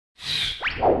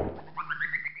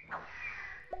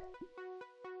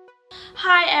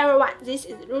Hi everyone, this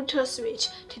is Router-Switch.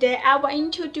 Today I will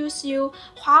introduce you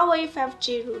Huawei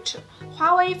 5G router,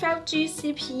 Huawei 5G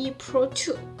CPE Pro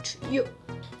 2 to you.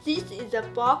 This is the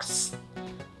box.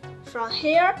 From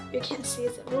here you can see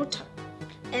the router,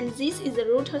 and this is the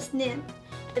router's name,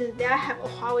 and there have a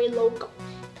Huawei logo.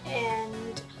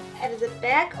 And at the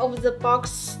back of the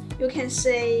box you can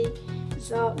see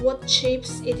what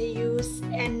chips it uses,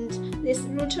 and this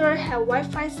router has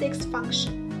Wi-Fi 6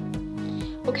 function.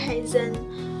 Okay, then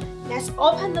let's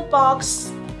open the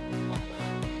box.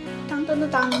 Dun, dun, dun,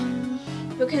 dun.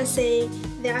 You can see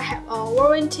there have a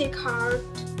warranty card,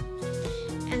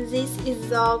 and this is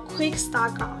the quick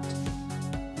start guard.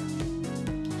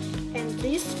 And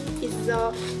this is the,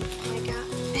 oh my god,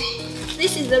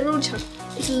 this is the router.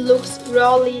 It looks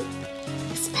really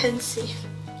expensive.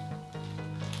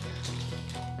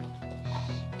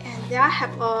 And there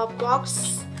have a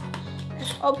box.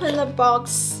 Let's open the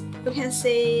box. You can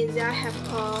see there have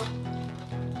a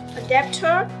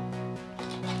adapter,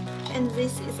 and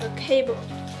this is a cable.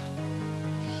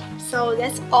 So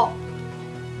that's all.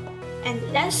 And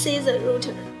let's see the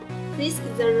router. This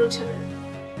is the router.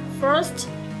 First,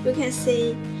 you can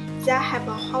see there have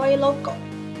a Huawei logo,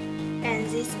 and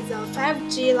this is a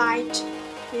 5G light.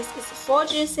 This is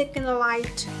 4G signal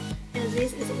light, and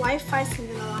this is Wi-Fi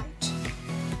signal light.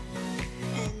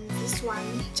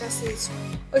 One just is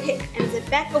okay. And the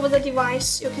back of the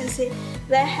device you can see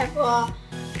they have a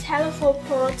telephone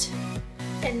port,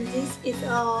 and this is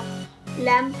a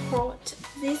LAN port.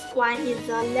 This one is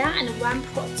a LAN and WAN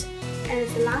port, and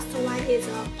the last one is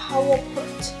a power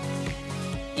port.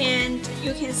 And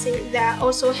you can see they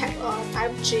also have a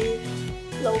 5G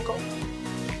logo.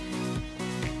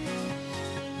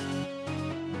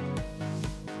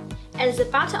 At the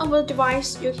bottom of the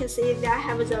device you can see they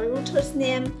have the router's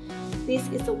name. This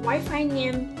is the Wi-Fi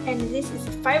name, and this is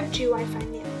the 5G Wi-Fi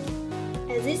name.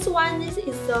 And this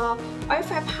is the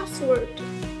Wi-Fi password.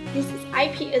 This is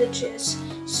IP address,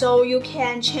 so you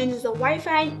can change the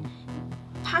Wi-Fi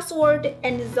password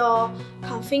and the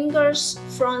configures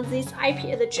from this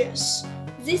IP address.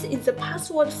 This is the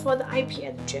password for the IP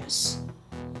address.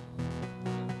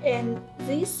 And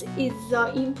this is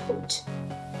the input.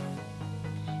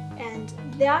 And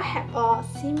there have a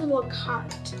similar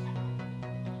card.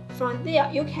 From there,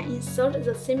 you can insert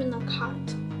the similar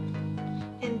card,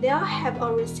 and there have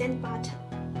a reset button.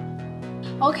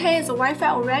 Okay, the Wi-Fi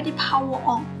already power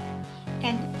on,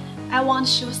 and I want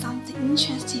to show something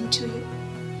interesting to you.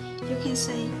 You can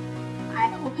see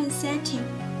I open setting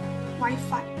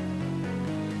Wi-Fi,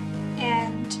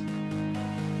 and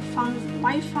from the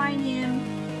Wi-Fi name,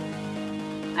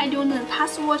 I don't know the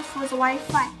password for the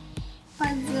Wi-Fi,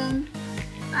 but then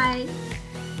I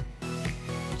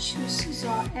choose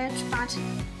the edge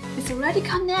button. It's already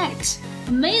connect.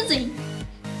 Amazing!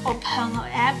 Open an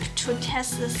app to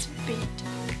test the speed.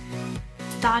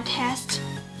 Start test.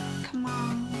 Come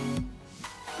on.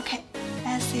 Okay,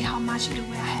 let's see how much it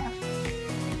will have.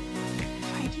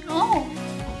 Oh,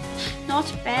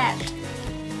 not bad.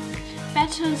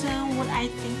 Better than what I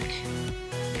think.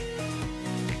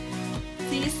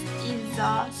 This is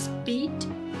the speed.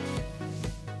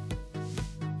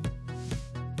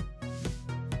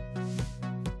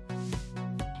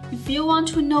 If you want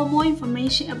to know more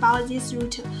information about this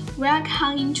router,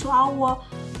 welcome into our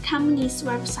company's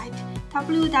website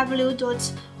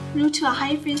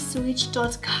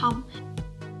www.Router-Switch.com.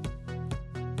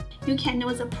 You can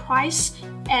know the price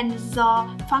and the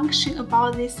function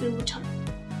about this router.